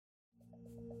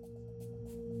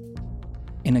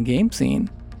in a game scene,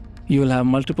 you'll have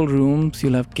multiple rooms,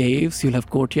 you'll have caves, you'll have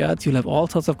courtyards, you'll have all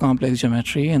sorts of complex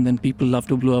geometry, and then people love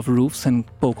to blow off roofs and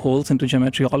poke holes into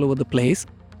geometry all over the place.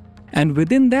 And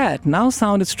within that, now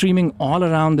sound is streaming all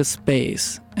around the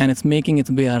space, and it's making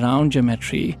its way around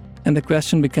geometry. And the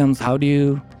question becomes, how do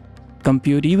you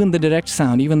compute even the direct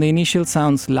sound, even the initial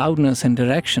sound's loudness and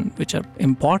direction, which are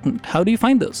important? How do you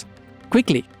find those?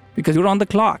 Quickly, because you're on the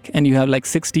clock, and you have like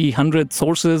 60, 100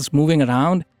 sources moving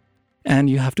around, and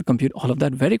you have to compute all of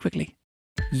that very quickly.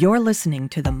 You're listening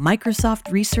to the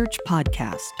Microsoft Research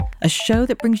Podcast, a show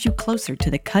that brings you closer to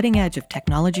the cutting edge of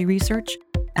technology research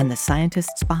and the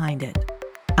scientists behind it.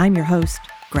 I'm your host,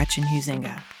 Gretchen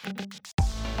Huizinga.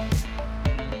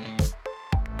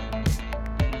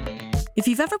 If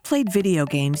you've ever played video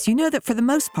games, you know that for the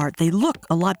most part, they look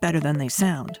a lot better than they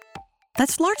sound.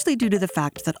 That's largely due to the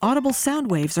fact that audible sound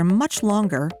waves are much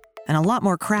longer and a lot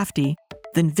more crafty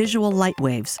than visual light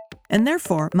waves, and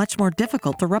therefore much more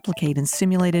difficult to replicate in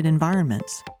simulated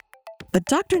environments. But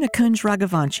Dr. Nikunj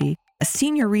Raghuvanshi, a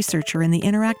senior researcher in the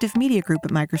Interactive Media Group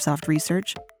at Microsoft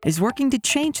Research, is working to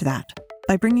change that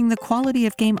by bringing the quality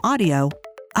of game audio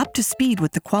up to speed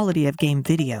with the quality of game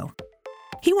video.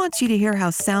 He wants you to hear how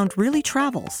sound really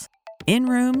travels, in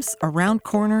rooms, around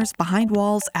corners, behind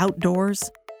walls,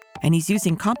 outdoors, and he's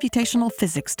using computational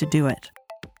physics to do it.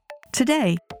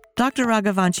 Today, Dr.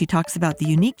 Raghuvanshi talks about the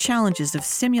unique challenges of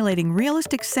simulating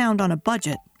realistic sound on a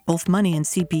budget, both money and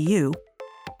CPU,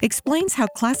 explains how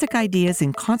classic ideas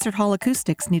in concert hall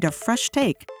acoustics need a fresh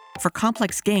take for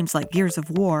complex games like Gears of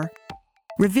War,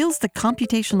 reveals the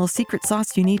computational secret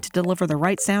sauce you need to deliver the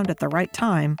right sound at the right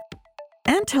time,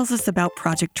 and tells us about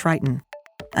Project Triton,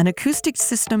 an acoustic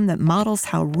system that models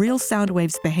how real sound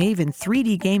waves behave in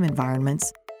 3D game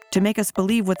environments to make us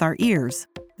believe with our ears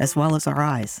as well as our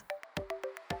eyes.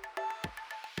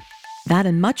 That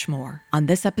and much more on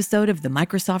this episode of the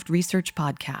Microsoft Research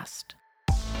Podcast.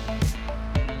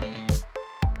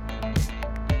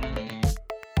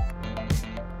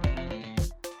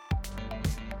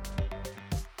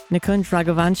 Nikunj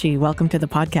Raghuvanshi, welcome to the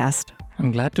podcast.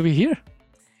 I'm glad to be here.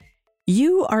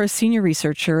 You are a senior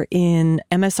researcher in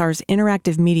MSR's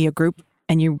Interactive Media Group,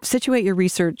 and you situate your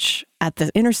research at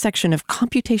the intersection of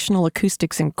computational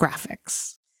acoustics and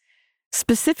graphics.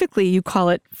 Specifically, you call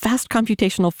it fast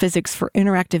computational physics for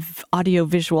interactive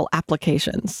audiovisual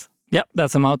applications. Yep,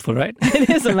 that's a mouthful, right? It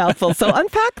is a mouthful. So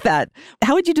unpack that.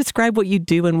 How would you describe what you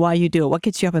do and why you do it? What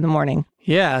gets you up in the morning?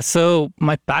 Yeah, so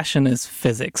my passion is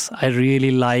physics. I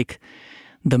really like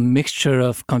the mixture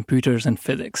of computers and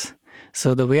physics.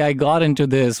 So the way I got into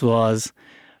this was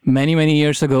many, many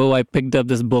years ago, I picked up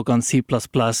this book on C++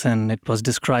 and it was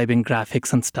describing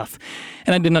graphics and stuff.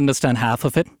 And I didn't understand half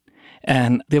of it.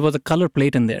 And there was a color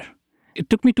plate in there. It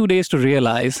took me 2 days to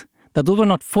realize that those were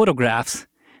not photographs.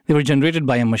 They were generated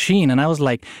by a machine. And I was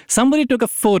like, somebody took a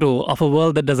photo of a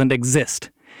world that doesn't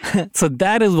exist. So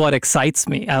that is what excites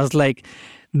me. I was like,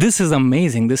 this is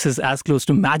amazing. This is as close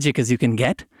to magic as you can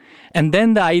get. And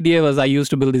then the idea was I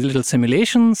used to build these little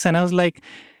simulations. And I was like,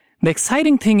 the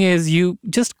exciting thing is you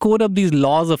just code up these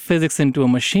laws of physics into a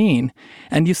machine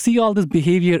and you see all this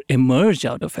behavior emerge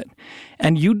out of it.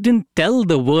 And you didn't tell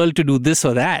the world to do this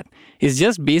or that. It's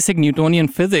just basic Newtonian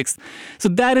physics. So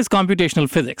that is computational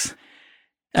physics.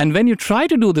 And when you try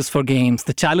to do this for games,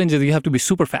 the challenge is you have to be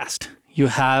super fast. You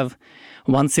have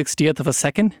 1/60th of a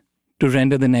second to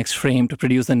render the next frame, to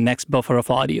produce the next buffer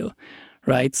of audio,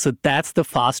 right? So that's the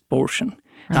fast portion.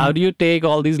 How do you take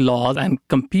all these laws and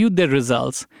compute their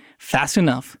results fast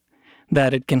enough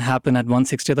that it can happen at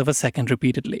 1/60th of a second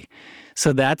repeatedly?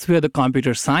 So that's where the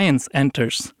computer science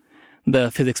enters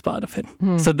the physics part of it.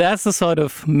 So that's the sort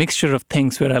of mixture of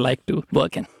things where I like to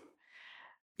work in.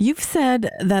 You've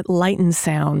said that light and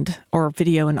sound, or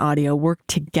video and audio, work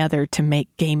together to make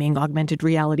gaming, augmented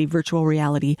reality, virtual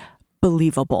reality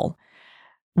believable.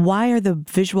 Why are the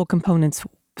visual components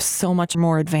so much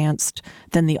more advanced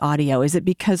than the audio? Is it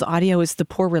because audio is the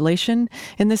poor relation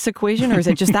in this equation, or is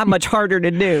it just that much harder to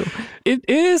do? It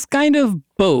is kind of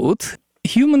both.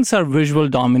 Humans are visual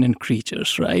dominant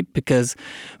creatures, right? Because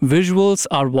visuals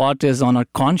are what is on our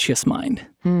conscious mind.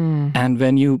 And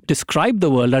when you describe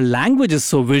the world, our language is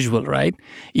so visual, right?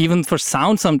 Even for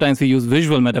sound, sometimes we use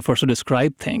visual metaphors to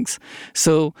describe things.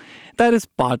 So that is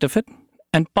part of it.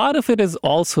 And part of it is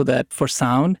also that for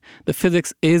sound, the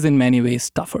physics is in many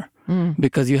ways tougher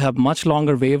because you have much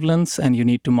longer wavelengths and you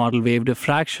need to model wave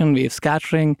diffraction, wave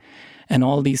scattering, and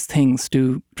all these things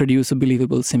to produce a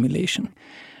believable simulation.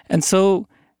 And so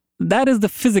that is the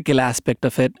physical aspect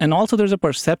of it. And also there's a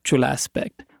perceptual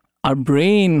aspect. Our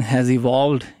brain has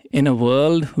evolved in a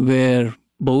world where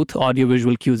both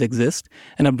audiovisual cues exist,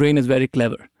 and our brain is very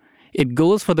clever. It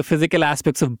goes for the physical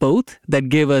aspects of both that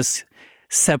give us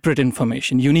separate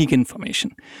information, unique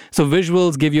information. So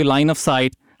visuals give you line of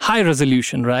sight, high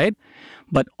resolution, right?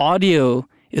 But audio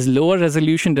is lower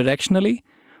resolution directionally,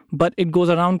 but it goes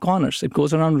around corners, it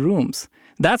goes around rooms.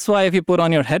 That's why if you put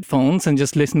on your headphones and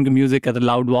just listen to music at a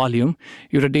loud volume,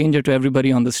 you're a danger to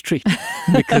everybody on the street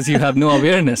because you have no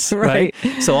awareness, right?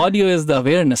 So audio is the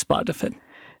awareness part of it.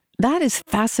 That is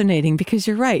fascinating because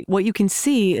you're right. What you can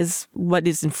see is what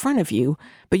is in front of you,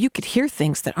 but you could hear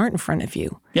things that aren't in front of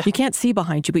you. Yeah. You can't see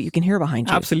behind you, but you can hear behind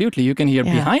you. Absolutely. You can hear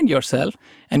behind yourself,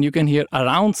 and you can hear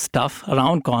around stuff,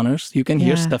 around corners. You can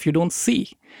hear stuff you don't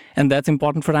see. And that's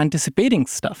important for anticipating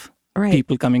stuff. Right.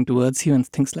 People coming towards you and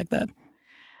things like that.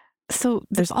 So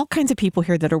there's all kinds of people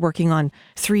here that are working on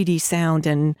 3D sound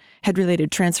and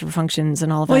head-related transfer functions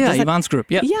and all of that. Oh, yeah, Ivan's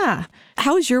group, yeah. Yeah.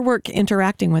 How is your work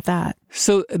interacting with that?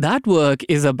 So that work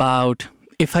is about,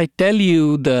 if I tell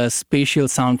you the spatial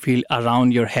sound field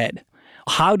around your head,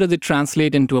 how does it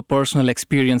translate into a personal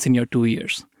experience in your 2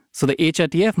 ears? So the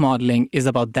HRTF modeling is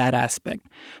about that aspect.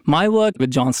 My work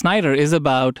with John Snyder is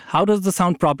about how does the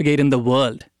sound propagate in the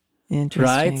world? Interesting.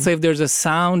 Right? So if there's a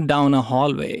sound down a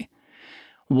hallway,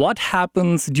 what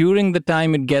happens during the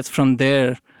time it gets from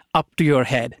there up to your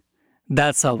head?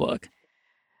 That's our work.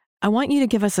 I want you to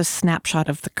give us a snapshot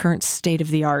of the current state of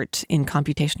the art in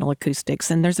computational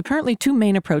acoustics. And there's apparently two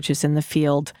main approaches in the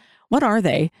field. What are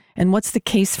they? And what's the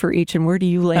case for each? And where do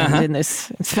you land in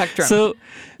this spectrum? So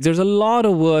there's a lot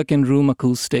of work in room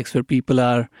acoustics where people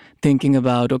are thinking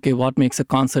about, okay, what makes a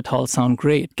concert hall sound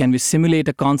great? Can we simulate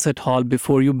a concert hall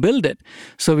before you build it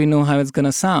so we know how it's going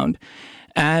to sound?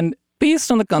 And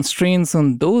based on the constraints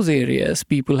on those areas,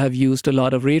 people have used a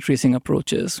lot of ray tracing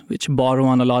approaches, which borrow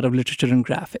on a lot of literature in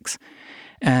graphics.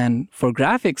 And for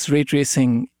graphics, ray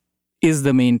tracing is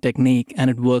the main technique, and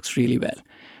it works really well.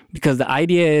 Because the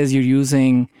idea is you're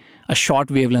using a short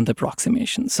wavelength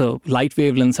approximation. So light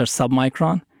wavelengths are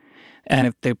submicron, and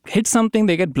if they hit something,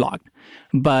 they get blocked.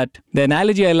 But the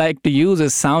analogy I like to use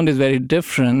is sound is very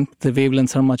different. The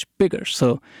wavelengths are much bigger.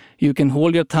 So you can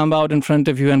hold your thumb out in front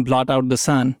of you and blot out the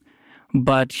sun,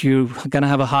 but you're going to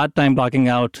have a hard time blocking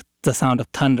out the sound of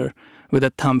thunder with a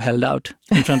thumb held out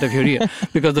in front of your ear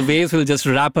because the waves will just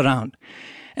wrap around.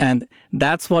 And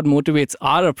that's what motivates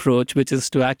our approach, which is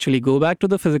to actually go back to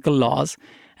the physical laws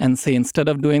and say, instead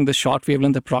of doing the short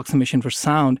wavelength approximation for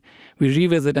sound, we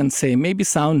revisit and say, maybe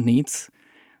sound needs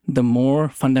the more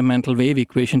fundamental wave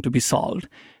equation to be solved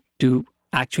to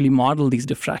actually model these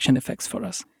diffraction effects for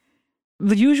us.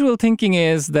 The usual thinking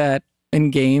is that in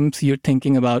games, you're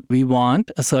thinking about, we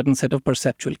want a certain set of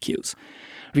perceptual cues.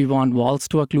 We want walls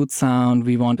to occlude sound.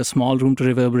 We want a small room to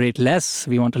reverberate less.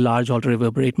 We want a large hall to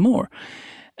reverberate more.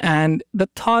 And the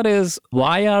thought is,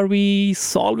 why are we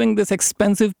solving this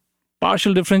expensive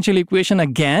partial differential equation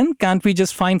again? Can't we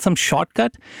just find some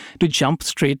shortcut to jump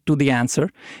straight to the answer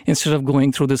instead of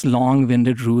going through this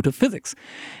long-winded route of physics?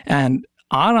 And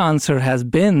our answer has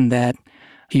been that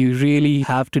you really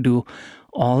have to do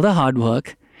all the hard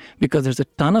work, because there's a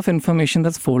ton of information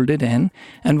that's folded in,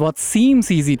 and what seems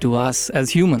easy to us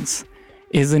as humans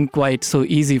isn't quite so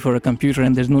easy for a computer,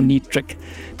 and there's no neat trick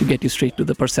to get you straight to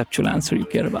the perceptual answer you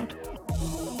care about.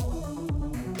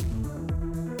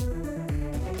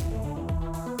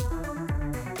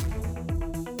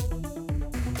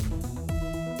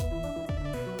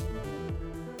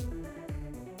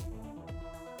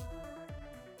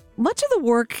 Much of the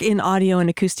work in audio and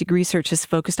acoustic research is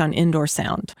focused on indoor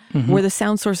sound, where the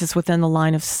sound source is within the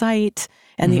line of sight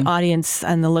and the audience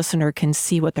and the listener can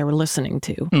see what they were listening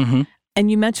to. And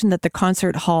you mentioned that the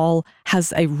concert hall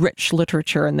has a rich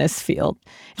literature in this field.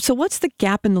 So what's the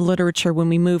gap in the literature when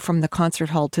we move from the concert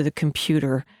hall to the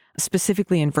computer,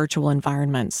 specifically in virtual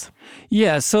environments?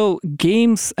 Yeah, so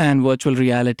games and virtual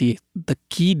reality, the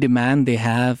key demand they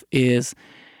have is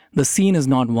the scene is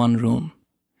not one room.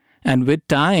 And with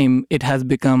time, it has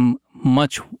become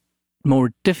much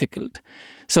more difficult.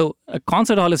 So a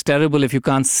concert hall is terrible if you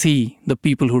can't see the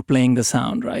people who are playing the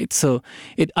sound, right? So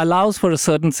it allows for a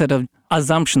certain set of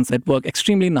assumptions that work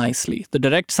extremely nicely. The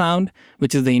direct sound,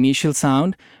 which is the initial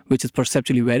sound, which is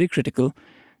perceptually very critical,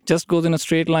 just goes in a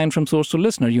straight line from source to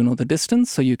listener. You know the distance,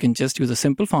 so you can just use a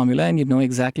simple formula and you know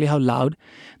exactly how loud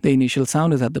the initial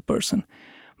sound is at the person.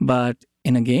 But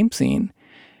in a game scene,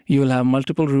 you'll have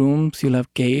multiple rooms, you'll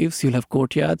have caves, you'll have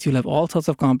courtyards, you'll have all sorts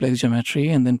of complex geometry,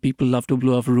 and then people love to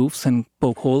blow off roofs and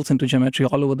poke holes into geometry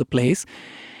all over the place.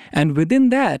 And within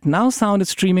that, now sound is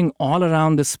streaming all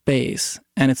around the space,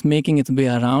 and it's making its way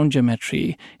around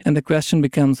geometry. And the question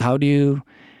becomes, how do you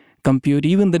compute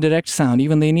even the direct sound,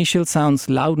 even the initial sound's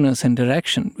loudness and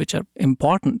direction, which are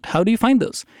important? How do you find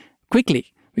those quickly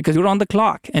because you're on the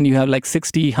clock and you have like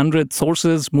 60, 100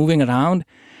 sources moving around,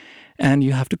 and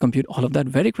you have to compute all of that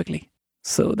very quickly.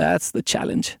 So that's the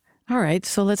challenge. All right,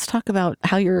 so let's talk about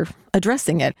how you're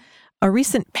addressing it. A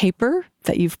recent paper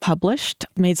that you've published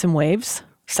made some waves,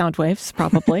 sound waves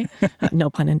probably, no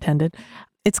pun intended.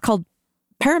 It's called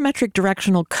Parametric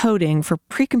Directional Coding for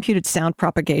Precomputed Sound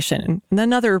Propagation.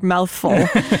 Another mouthful,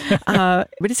 but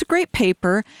it's a great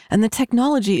paper, and the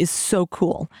technology is so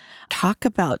cool. Talk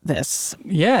about this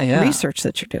research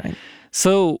that you're doing.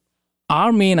 So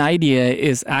our main idea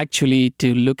is actually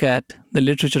to look at the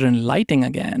literature in lighting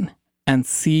again and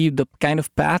see the kind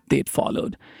of path they'd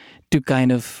followed to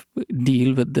kind of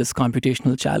deal with this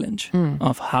computational challenge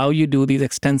of how you do these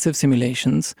extensive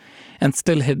simulations and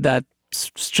still hit that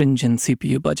stringent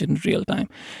CPU budget in real time.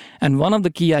 And one of the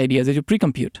key ideas is you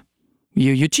pre-compute.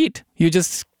 You cheat. You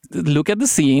just look at the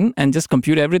scene and just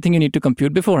compute everything you need to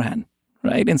compute beforehand,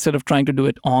 right? Instead of trying to do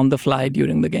it on the fly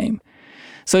during the game.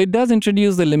 So it does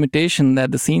introduce the limitation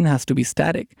that the scene has to be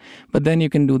static, but then you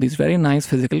can do these very nice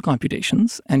physical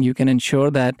computations and you can ensure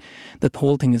that the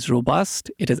whole thing is robust,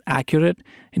 it is accurate,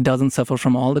 it doesn't suffer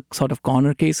from all the sort of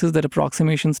corner cases that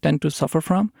approximations tend to suffer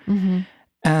from. Mm-hmm.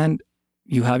 And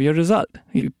you have your result.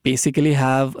 You basically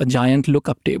have a giant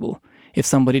lookup table. If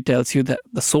somebody tells you that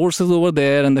the source is over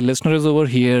there and the listener is over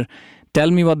here,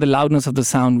 tell me what the loudness of the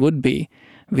sound would be.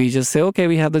 We just say, okay,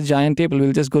 we have the giant table.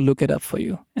 We'll just go look it up for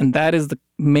you. And that is the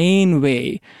main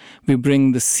way we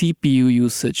bring the CPU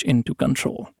usage into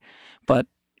control. But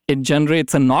it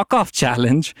generates a knockoff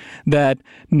challenge that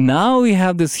now we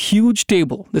have this huge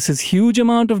table. This is huge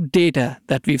amount of data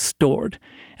that we've stored.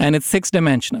 And it's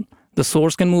 6-dimensional. The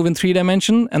source can move in 3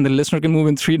 dimensions and the listener can move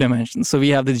in 3 dimensions. So we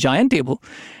have this giant table,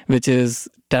 which is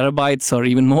terabytes or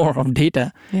even more of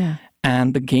data. Yeah.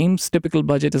 And the game's typical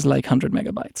budget is like 100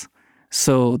 megabytes.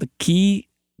 So the key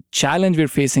challenge we're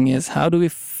facing is how do we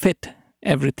fit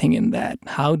everything in that?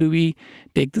 How do we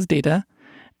take this data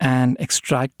and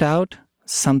extract out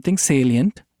something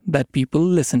salient that people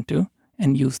listen to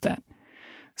and use that?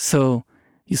 So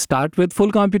you start with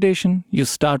full computation, you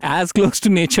start as close to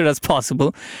nature as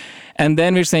possible, and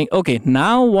then we're saying, okay,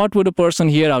 now what would a person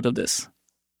hear out of this?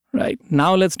 Right.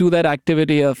 Now let's do that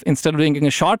activity of, instead of doing a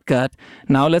shortcut,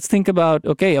 now let's think about,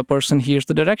 okay, a person hears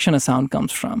the direction a sound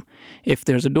comes from. If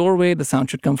there's a doorway, the sound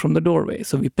should come from the doorway.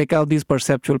 So we pick out these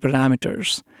perceptual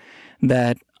parameters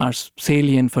that are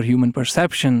salient for human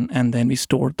perception, and then we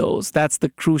store those. That's the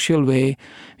crucial way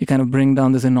we kind of bring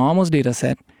down this enormous data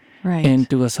set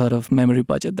into a sort of memory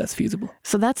budget that's feasible.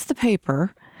 So that's the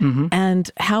paper. Mm-hmm. And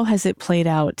how has it played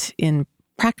out in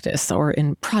practice or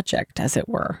in project, as it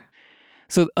were?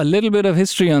 So a little bit of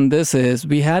history on this is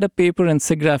we had a paper in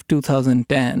SIGGRAPH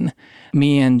 2010,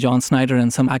 me and John Snyder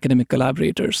and some academic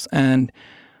collaborators. And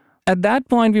at that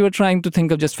point, we were trying to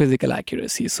think of just physical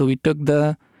accuracy. So we took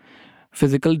the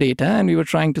physical data and we were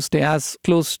trying to stay as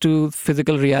close to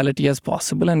physical reality as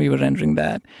possible, and we were rendering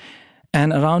that.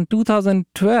 And around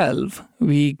 2012,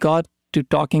 we got to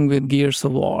talking with Gears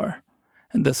of War,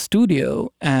 the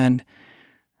studio, and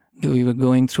we were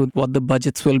going through what the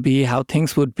budgets will be, how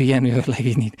things would be, and we were like,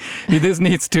 this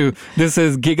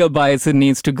is gigabytes, it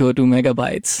needs to go to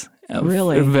megabytes.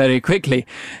 Really? Very quickly.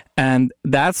 And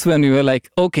that's when we were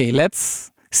like, okay,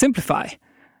 let's simplify.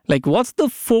 Like, what's the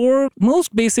 4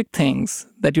 most basic things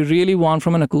that you really want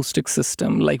from an acoustic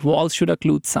system? Like walls should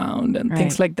occlude sound and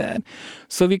things like that.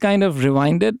 So we kind of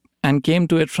rewinded and came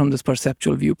to it from this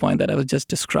perceptual viewpoint that I was just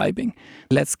describing.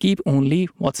 Let's keep only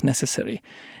what's necessary.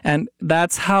 And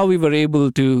that's how we were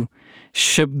able to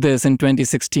ship this in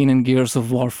 2016 in Gears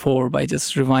of War 4 by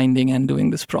just rewinding and doing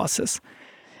this process.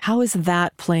 How is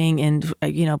that playing in,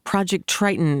 Project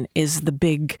Triton is the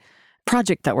big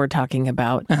project that we're talking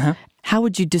about. Uh-huh. How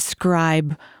would you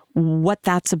describe what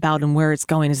that's about and where it's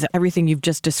going? Is it everything you've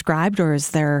just described, or is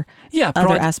there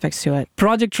other aspects to it?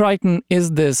 Project Triton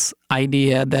is this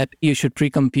idea that you should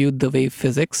pre-compute the wave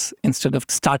physics instead of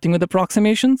starting with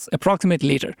approximations, approximate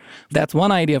later. That's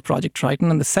one idea of Project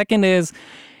Triton. And the second is,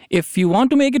 if you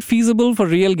want to make it feasible for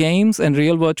real games and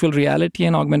real virtual reality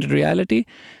and augmented reality,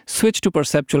 switch to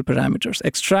perceptual parameters.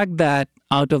 Extract that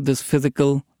out of this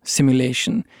physical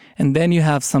simulation, and then you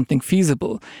have something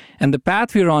feasible. And the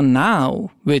path we're on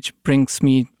now, which brings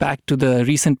me back to the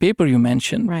recent paper you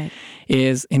mentioned,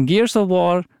 is in Gears of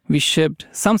War, we shipped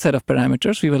some set of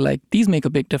parameters. We were like, these make a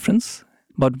big difference.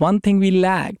 But one thing we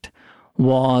lacked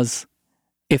was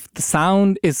if the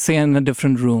sound is, say, in a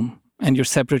different room and you're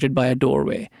separated by a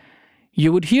doorway,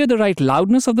 you would hear the right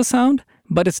loudness of the sound,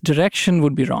 but its direction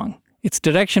would be wrong. Its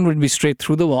direction would be straight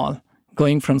through the wall,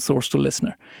 going from source to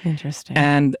listener. Interesting.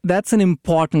 And that's an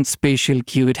important spatial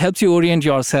cue. It helps you orient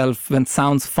yourself when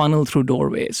sounds funnel through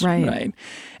doorways. Right.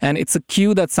 And it's a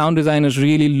cue that sound designers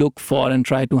really look for and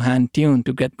try to hand tune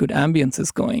to get good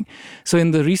ambiences going. So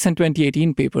in the recent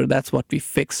 2018 paper, that's what we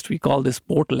fixed. We call this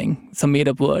portaling. It's a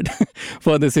made-up word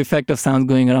for this effect of sounds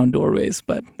going around doorways,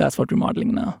 but that's what we're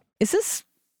modeling now. Is this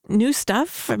new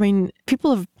stuff? I mean,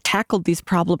 people have tackled these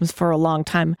problems for a long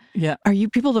time. Yeah. Are you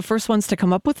people the first ones to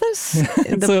come up with this?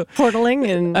 The portaling?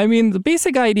 And I mean, the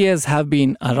basic ideas have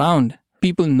been around.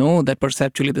 People know that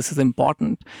perceptually this is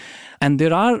important. And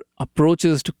there are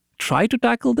approaches to try to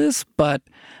tackle this, but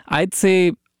I'd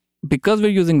say because we're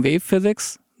using wave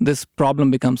physics, this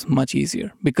problem becomes much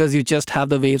easier because you just have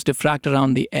the waves diffract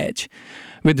around the edge.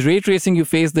 With ray tracing, you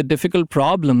face the difficult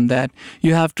problem that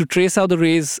you have to trace out the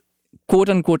rays quote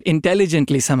unquote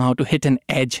intelligently somehow to hit an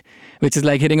edge, which is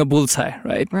like hitting a bullseye,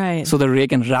 right? Right. So the ray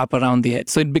can wrap around the edge.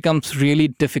 So it becomes really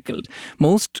difficult.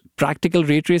 Most practical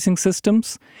ray tracing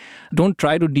systems don't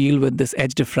try to deal with this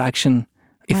edge diffraction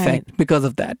effect because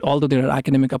of that. Although there are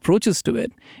academic approaches to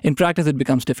it, in practice it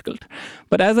becomes difficult.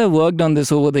 But as I worked on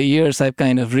this over the years, I've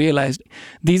kind of realized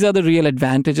these are the real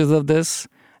advantages of this.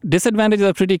 Disadvantages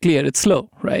are pretty clear. It's slow,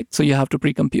 right? So you have to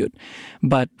pre-compute.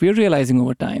 But we're realizing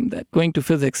over time that going to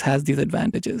physics has these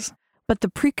advantages. But the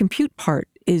pre-compute part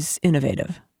is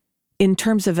innovative in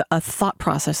terms of a thought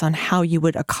process on how you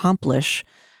would accomplish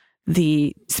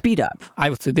the speed up. I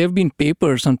would say there have been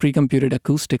papers on pre-computed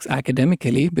acoustics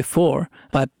academically before,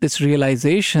 but this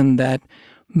realization that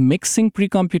mixing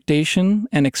pre-computation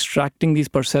and extracting these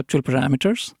perceptual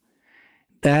parameters,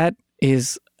 that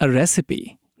is a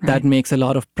recipe that makes a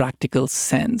lot of practical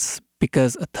sense.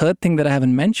 Because a third thing that I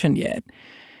haven't mentioned yet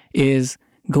is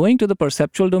going to the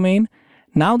perceptual domain.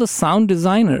 Now the sound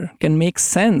designer can make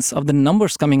sense of the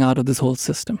numbers coming out of this whole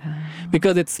system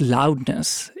because it's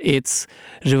loudness, it's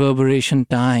reverberation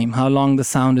time, how long the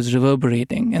sound is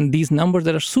reverberating. And these numbers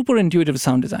that are super intuitive to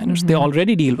sound designers, they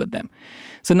already deal with them.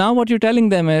 So now what you're telling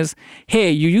them is,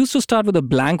 hey, you used to start with a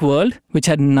blank world, which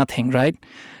had nothing, right?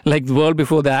 Like the world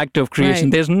before the act of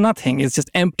creation, there's nothing. It's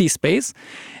just empty space.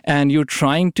 And you're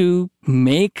trying to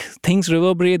make things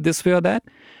reverberate this way or that.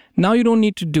 Now you don't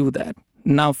need to do that.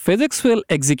 Now, physics will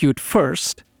execute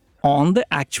first on the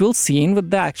actual scene with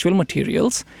the actual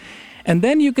materials. And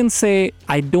then you can say,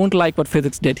 I don't like what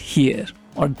physics did here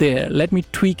or there. Let me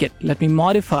tweak it. Let me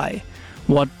modify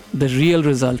what the real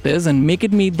result is and make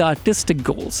it meet the artistic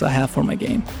goals I have for my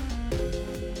game.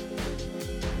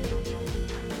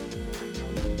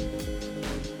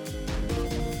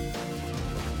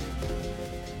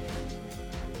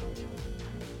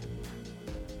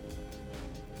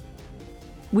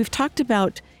 We've talked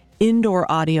about indoor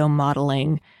audio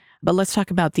modeling, but let's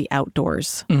talk about the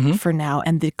outdoors for now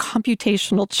and the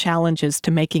computational challenges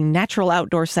to making natural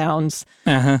outdoor sounds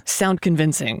sound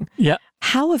convincing. Yeah.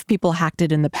 How have people hacked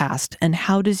it in the past, and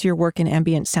how does your work in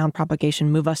ambient sound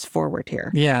propagation move us forward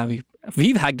here? Yeah,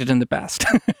 we've hacked it in the past.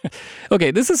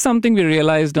 Okay, this is something we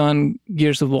realized on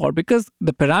Gears of War because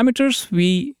the parameters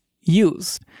we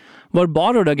used were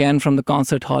borrowed again from the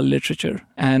concert hall literature.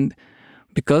 And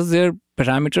because they're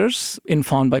parameters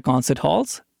informed by concert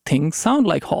halls, things sound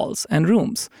like halls and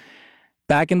rooms.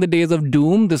 Back in the days of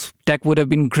Doom, this tech would have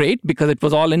been great because it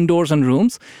was all indoors and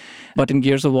rooms. But in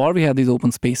Gears of War, we have these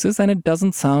open spaces and it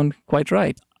doesn't sound quite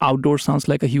right. Outdoor sounds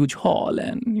like a huge hall.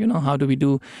 And, how do we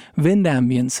do wind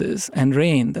ambiences and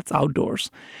rain? That's outdoors.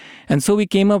 And so we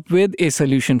came up with a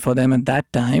solution for them at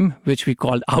that time, which we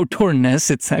called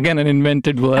outdoorness. It's, again, an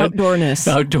invented word.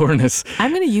 Outdoorness.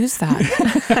 I'm going to use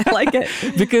that. I like it.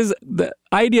 Because the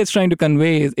idea it's trying to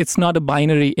convey is it's not a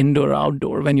binary indoor or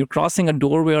outdoor. When you're crossing a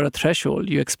doorway or a threshold,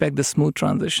 you expect the smooth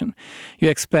transition. You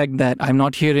expect that I'm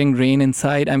not hearing rain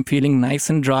inside. I'm feeling nice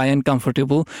and dry and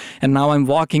comfortable. And now I'm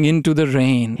walking into the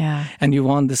rain. Yeah. And you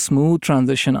want the smooth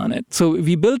transition on it. So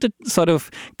we built a sort of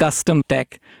custom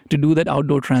tech to do that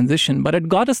outdoor transition. But it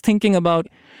got us thinking about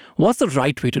what's the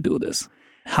right way to do this?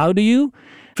 How do you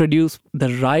produce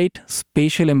the right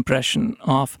spatial impression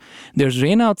of there's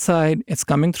rain outside, it's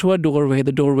coming through a doorway,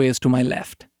 the doorway is to my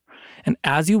left. And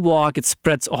as you walk, it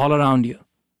spreads all around you.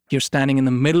 You're standing in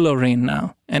the middle of rain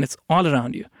now, and it's all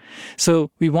around you. So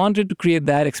we wanted to create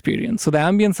that experience. So the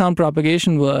ambient sound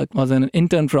propagation work was an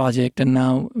intern project, and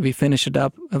now we finished it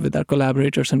up with our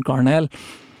collaborators in Cornell.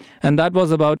 And that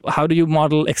was about how do you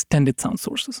model extended sound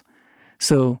sources.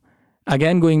 So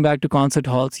again, going back to concert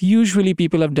halls, usually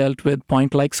people have dealt with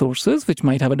point-like sources, which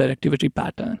might have a directivity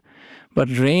pattern. But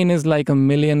rain is like a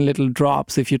million little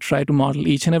drops. If you try to model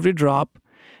each and every drop,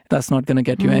 that's not going to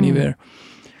get you anywhere.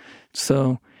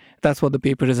 So that's what the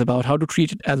paper is about, how to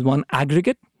treat it as one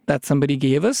aggregate that somebody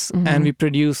gave us, and we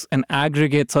produce an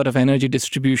aggregate sort of energy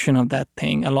distribution of that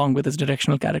thing along with its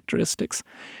directional characteristics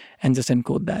and just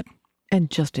encode that. And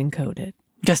just encode it.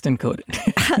 Just encode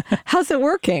it. How's it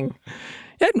working?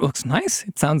 Yeah, it works nice.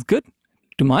 It sounds good.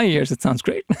 To my ears, it sounds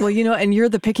great. Well, and you're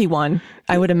the picky one,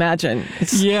 I would imagine.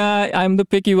 Yeah, I'm the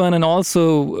picky one. And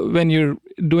also, when you're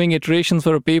doing iterations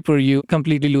for a paper, you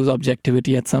completely lose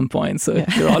objectivity at some point. So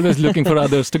you're always looking for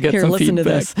others to get Here, some listen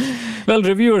feedback. to this. Well,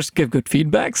 reviewers give good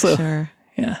feedback. So, Sure.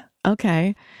 Yeah.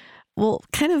 Okay. Well,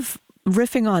 kind of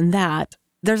riffing on that,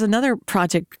 there's another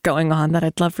project going on that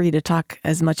I'd love for you to talk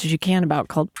as much as you can about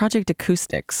called Project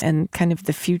Acoustics and kind of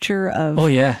the future of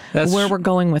where we're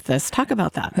going with this. Talk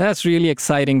about that. That's really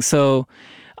exciting. So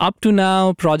up to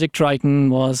now, Project Triton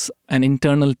was an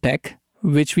internal tech,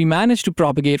 which we managed to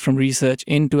propagate from research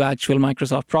into actual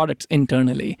Microsoft products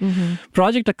internally.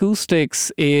 Project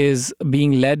Acoustics is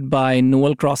being led by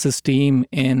Noel Cross's team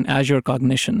in Azure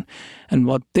Cognition. And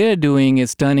what they're doing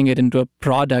is turning it into a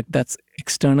product that's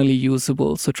externally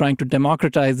usable. So trying to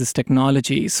democratize this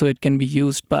technology so it can be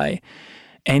used by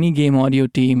any game audio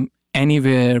team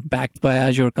anywhere backed by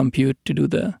Azure Compute to do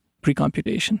the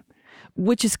pre-computation.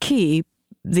 Which is key,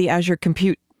 the Azure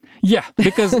Compute. Yeah,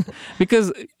 because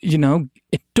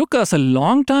it took us a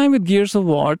long time with Gears of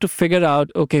War to figure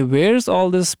out, okay, where's all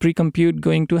this pre-compute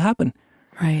going to happen?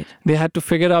 Right. They had to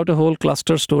figure out a whole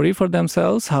cluster story for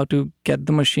themselves, how to get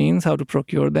the machines, how to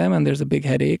procure them, and there's a big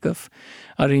headache of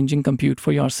arranging compute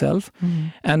for yourself.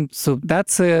 And so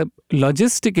that's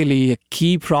logistically a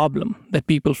key problem that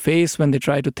people face when they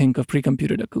try to think of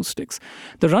pre-computed acoustics.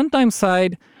 The runtime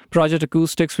side, Project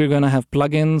Acoustics, we're going to have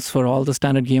plugins for all the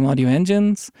standard game audio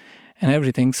engines and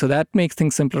everything. So that makes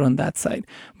things simpler on that side.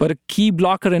 But a key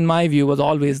blocker in my view was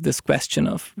always this question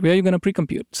of where are you going to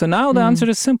pre-compute? So now the answer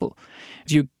is simple.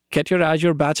 You get your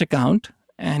Azure batch account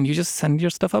and you just send your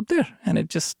stuff up there and it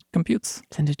just computes.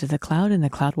 Send it to the cloud and the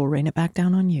cloud will rain it back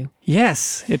down on you.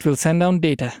 Yes, it will send down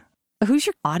data. Who's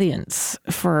your audience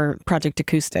for Project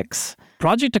Acoustics?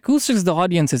 Project Acoustics, the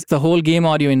audience is the whole game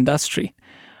audio industry.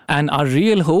 And our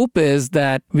real hope is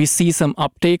that we see some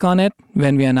uptake on it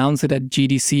when we announce it at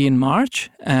GDC in March.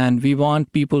 And we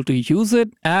want people to use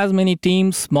it, as many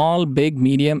teams, small, big,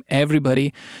 medium,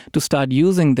 everybody, to start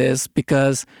using this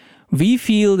because we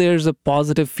feel there's a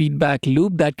positive feedback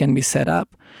loop that can be set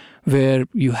up where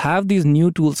you have these new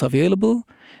tools available.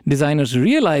 Designers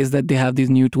realize that they have these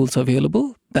new tools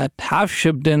available that have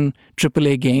shipped in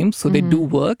AAA games, so they do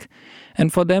work.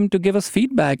 And for them to give us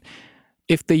feedback,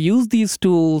 if they use these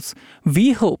tools,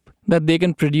 we hope that they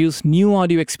can produce new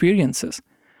audio experiences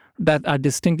that are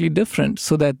distinctly different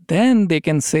so that then they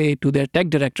can say to their tech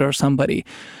director or somebody,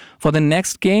 for the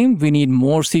next game, we need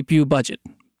more CPU budget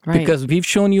because we've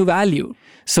shown you value.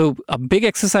 So a big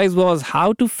exercise was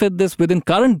how to fit this within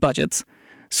current budgets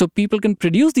so people can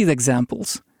produce these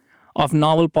examples of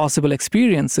novel possible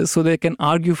experiences so they can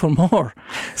argue for more.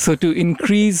 So to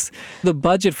increase the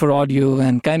budget for audio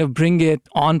and kind of bring it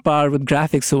on par with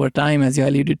graphics over time, as you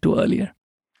alluded to earlier.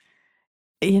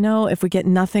 If we get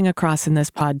nothing across in this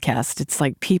podcast, it's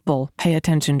like people pay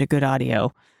attention to good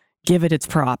audio. Give it its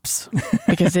props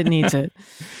because it needs it.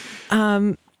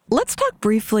 Let's talk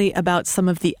briefly about some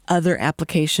of the other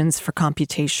applications for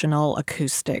computational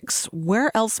acoustics.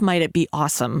 Where else might it be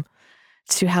awesome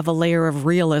to have a layer of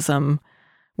realism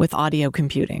with audio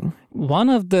computing? One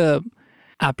of the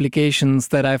applications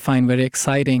that I find very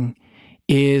exciting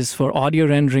is for audio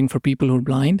rendering for people who are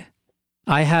blind.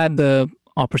 I had the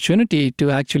opportunity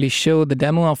to actually show the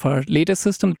demo of our latest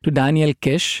system to Daniel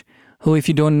Kish, who, if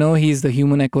you don't know, he's the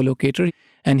human echolocator.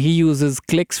 And he uses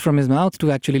clicks from his mouth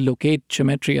to actually locate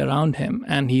geometry around him.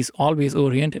 And he's always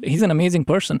oriented. He's an amazing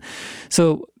person.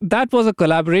 So that was a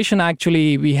collaboration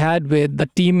actually we had with the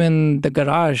team in the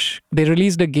garage. They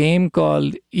released a game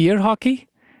called Ear Hockey.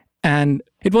 And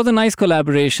it was a nice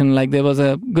collaboration. Like there was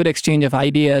a good exchange of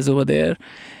ideas over there.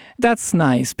 That's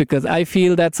nice because I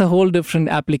feel that's a whole different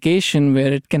application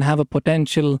where it can have a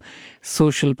potential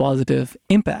social positive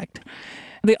impact.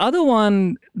 The other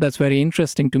one that's very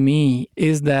interesting to me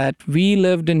is that we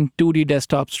lived in 2D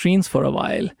desktop screens for a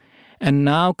while, and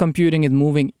now computing is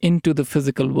moving into the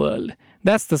physical world.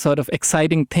 That's the sort of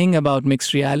exciting thing about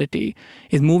mixed reality,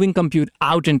 is moving compute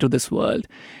out into this world.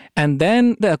 And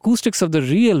then the acoustics of the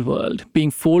real world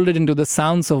being folded into the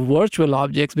sounds of virtual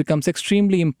objects becomes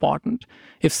extremely important.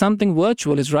 If something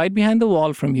virtual is right behind the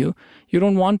wall from you, you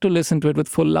don't want to listen to it with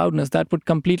full loudness. That would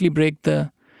completely break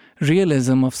the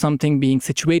realism of something being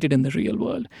situated in the real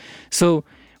world. So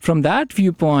from that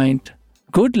viewpoint,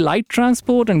 good light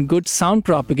transport and good sound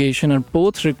propagation are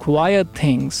both required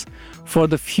things for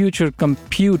the future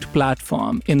compute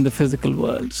platform in the physical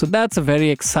world. So that's a very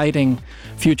exciting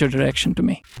future direction to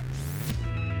me.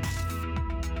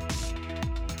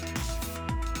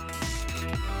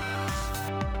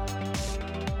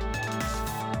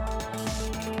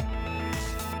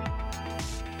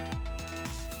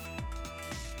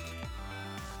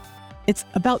 It's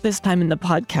about this time in the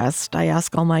podcast, I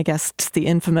ask all my guests the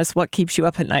infamous "what keeps you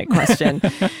up at night" question.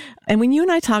 And when you and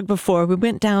I talked before, we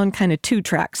went down kind of two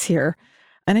tracks here.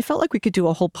 And I felt like we could do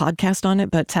a whole podcast on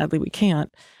it, but sadly we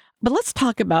can't. But let's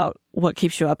talk about what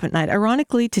keeps you up at night.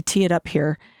 Ironically, to tee it up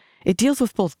here, it deals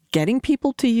with both getting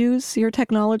people to use your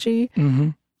technology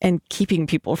and keeping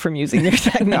people from using your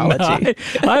technology.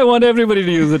 No, I want everybody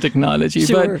to use the technology.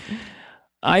 Sure. But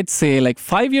I'd say like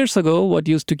 5 years ago, what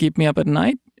used to keep me up at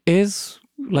night is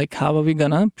like, how are we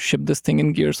gonna ship this thing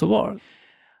in Gears of War?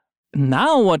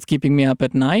 Now what's keeping me up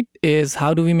at night is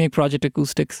how do we make Project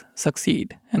Acoustics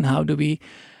succeed? And how do we,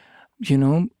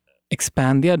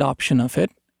 expand the adoption of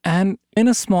it? And in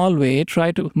a small way,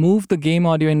 try to move the game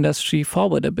audio industry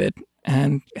forward a bit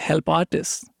and help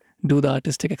artists do the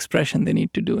artistic expression they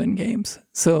need to do in games.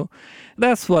 So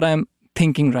that's what I'm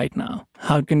thinking right now.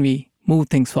 How can we move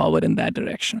things forward in that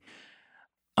direction?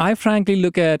 I frankly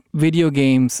look at video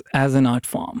games as an art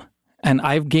form, and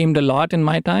I've gamed a lot in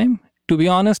my time. To be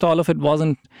honest, all of it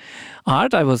wasn't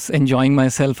art. I was enjoying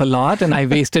myself a lot, and I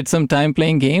wasted some time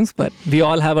playing games, but we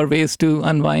all have our ways to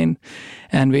unwind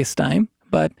and waste time.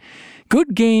 But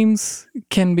good games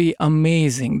can be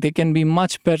amazing. They can be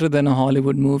much better than a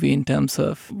Hollywood movie in terms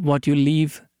of what you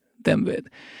leave them with.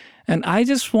 And I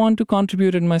just want to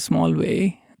contribute in my small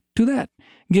way to that,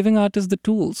 giving artists the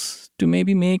tools to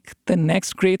maybe make the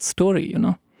next great story,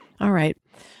 All right.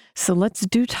 So let's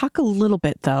talk a little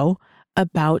bit, though,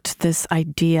 about this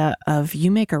idea of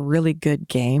you make a really good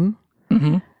game.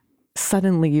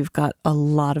 Suddenly you've got a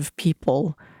lot of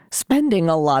people spending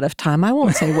a lot of time. I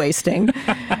won't say wasting,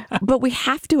 but we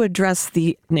have to address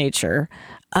the nature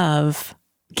of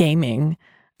gaming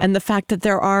and the fact that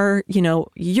there are,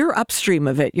 you're upstream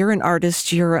of it. You're an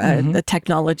artist, you're a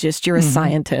technologist, you're a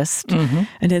scientist.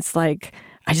 And it's like,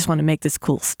 I just want to make this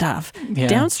cool stuff. Yeah.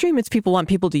 Downstream, it's people want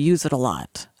people to use it a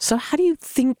lot. So how do you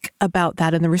think about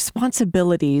that and the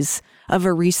responsibilities of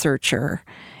a researcher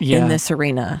in this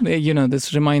arena?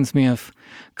 This reminds me of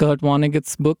Kurt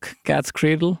Vonnegut's book, Cat's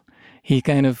Cradle. He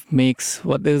kind of makes,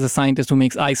 there's a scientist who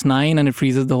makes Ice 9 and it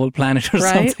freezes the whole planet or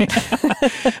something.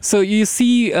 So you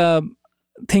see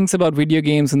things about video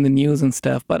games in the news and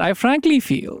stuff, but I frankly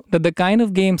feel that the kind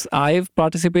of games I've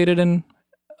participated in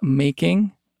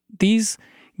making, these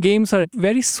games are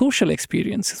very social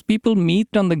experiences. People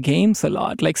meet on the games a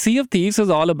lot. Like Sea of Thieves is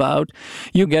all about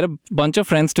you get a bunch of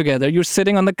friends together, you're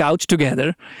sitting on the couch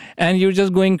together, and you're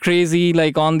just going crazy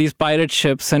like on these pirate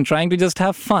ships and trying to just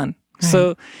have fun. Right.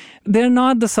 So they're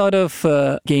not the sort of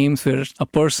games where a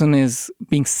person is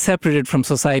being separated from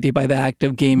society by the act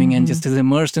of gaming and just is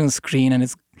immersed in a screen and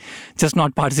is just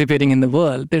not participating in the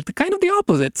world. They're kind of the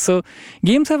opposite. So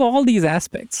games have all these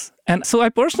aspects. And so I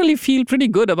personally feel pretty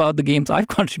good about the games I've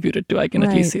contributed to. I can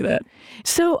at least say that.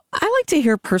 So I like to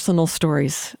hear personal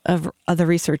stories of other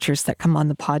researchers that come on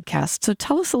the podcast. So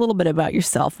tell us a little bit about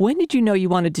yourself. When did you know you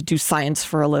wanted to do science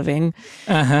for a living?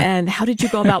 And how did you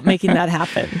go about making that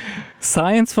happen?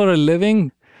 Science for a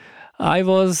living? I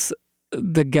was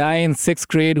the guy in 6th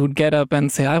grade who'd get up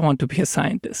and say, I want to be a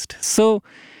scientist. So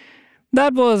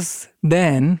that was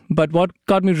then, but what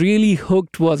got me really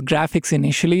hooked was graphics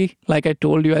initially. Like I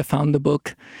told you, I found the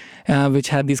book, which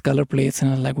had these color plates, and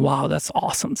I was like, wow, that's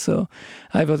awesome. So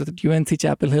I was at UNC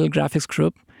Chapel Hill graphics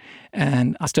group,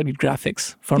 and I studied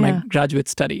graphics for my graduate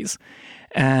studies.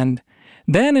 And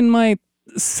then in my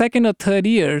second or third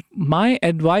year, my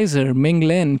advisor, Ming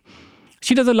Lin,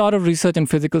 she does a lot of research in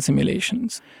physical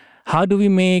simulations. How do we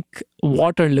make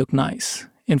water look nice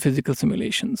in physical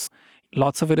simulations?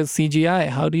 Lots of it is CGI.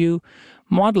 How do you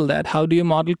model that? How do you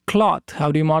model cloth? How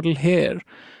do you model hair?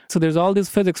 So there's all this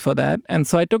physics for that. And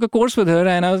so I took a course with her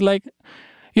and I was like,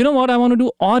 you know what? I want to do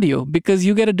audio because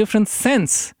you get a different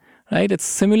sense, right? It's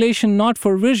simulation not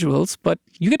for visuals, but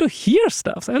you get to hear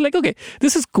stuff. So I was like, okay,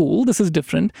 this is cool. This is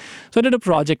different. So I did a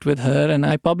project with her and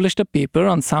I published a paper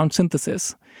on sound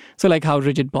synthesis. So like how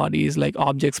rigid bodies, like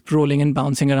objects rolling and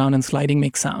bouncing around and sliding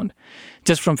make sound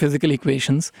just from physical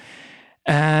equations.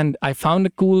 And I found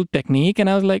a cool technique and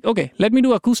I was like, okay, let me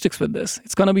do acoustics with this.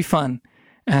 It's going to be fun.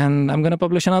 And I'm going to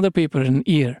publish another paper in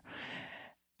a year.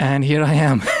 And here I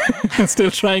am, still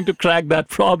trying to crack that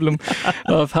problem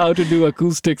of how to do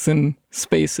acoustics in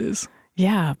spaces.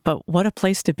 Yeah, but what a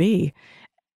place to be.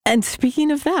 And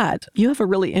speaking of that, you have a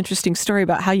really interesting story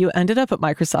about how you ended up at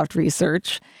Microsoft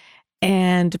Research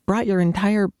and brought your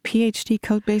entire PhD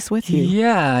code base with you.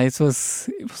 Yeah, it was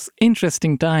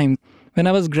interesting time. When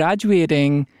I was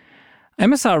graduating,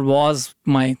 MSR was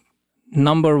my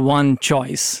number one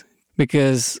choice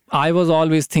because I was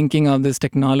always thinking of this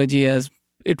technology as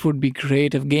it would be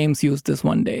great if games used this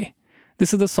one day.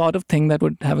 This is the sort of thing that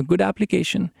would have a good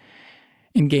application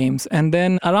in games. And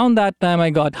then around that time, I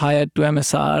got hired to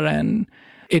MSR, and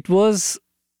it was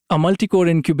a multi-core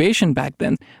incubation back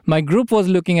then. My group was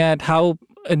looking at how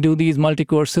do these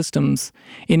multi-core systems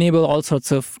enable all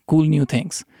sorts of cool new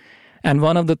things. And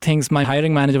one of the things my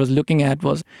hiring manager was looking at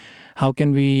was how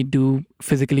can we do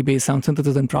physically based sound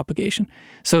synthesis and propagation.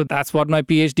 So that's what my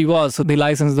PhD was. So they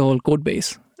licensed the whole code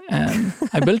base, and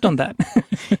I built on that.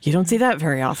 You don't see that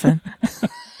very often.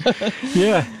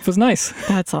 Yeah, it was nice.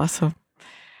 That's awesome.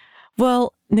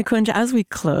 Well, Nikunj, as we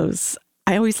close,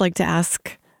 I always like to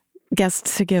ask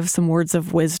guests to give some words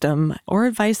of wisdom or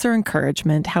advice or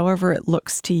encouragement, however it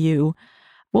looks to you.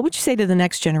 What would you say to the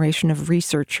next generation of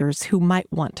researchers who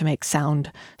might want to make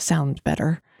sound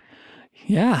better?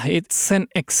 Yeah, it's an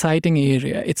exciting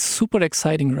area. It's super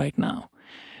exciting right now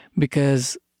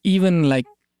because even like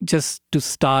just to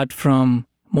start from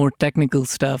more technical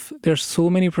stuff, there's so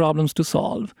many problems to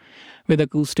solve with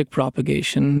acoustic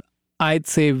propagation. I'd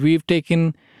say we've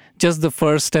taken just the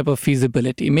first step of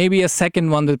feasibility, maybe a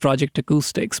second one with Project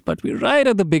Acoustics, but we're right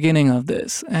at the beginning of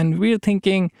this. And we're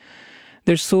thinking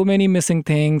there's so many missing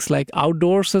things, like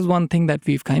outdoors is one thing that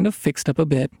we've kind of fixed up a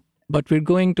bit, but we're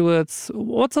going towards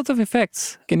what sorts of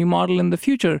effects can you model in the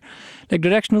future? Like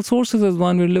directional sources is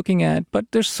one we're looking at, but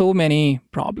there's so many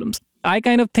problems. I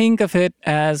kind of think of it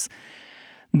as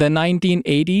the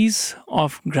 1980s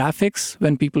of graphics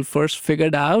when people first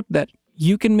figured out that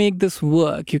you can make this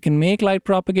work. You can make light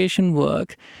propagation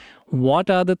work. What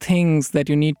are the things that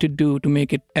you need to do to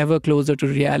make it ever closer to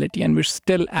reality? And we're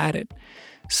still at it.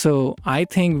 So I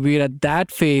think we're at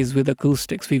that phase with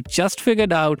acoustics. We've just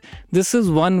figured out this is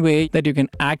one way that you can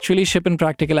actually ship in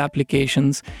practical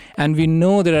applications. And we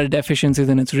know there are deficiencies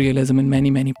in its realism in many,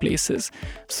 many places.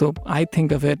 So I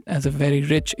think of it as a very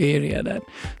rich area that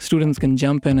students can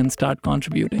jump in and start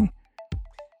contributing.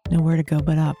 Nowhere to go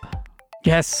but up.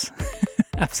 Yes,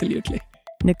 absolutely.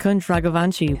 Nikunj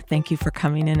Raghuvanshi, thank you for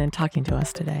coming in and talking to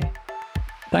us today.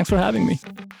 Thanks for having me.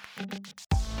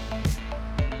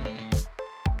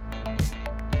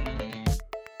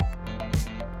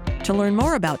 To learn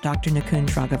more about Dr.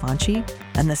 Nikunj Raghuvanshi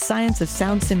and the science of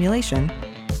sound simulation,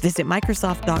 visit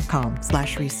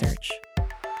Microsoft.com/research.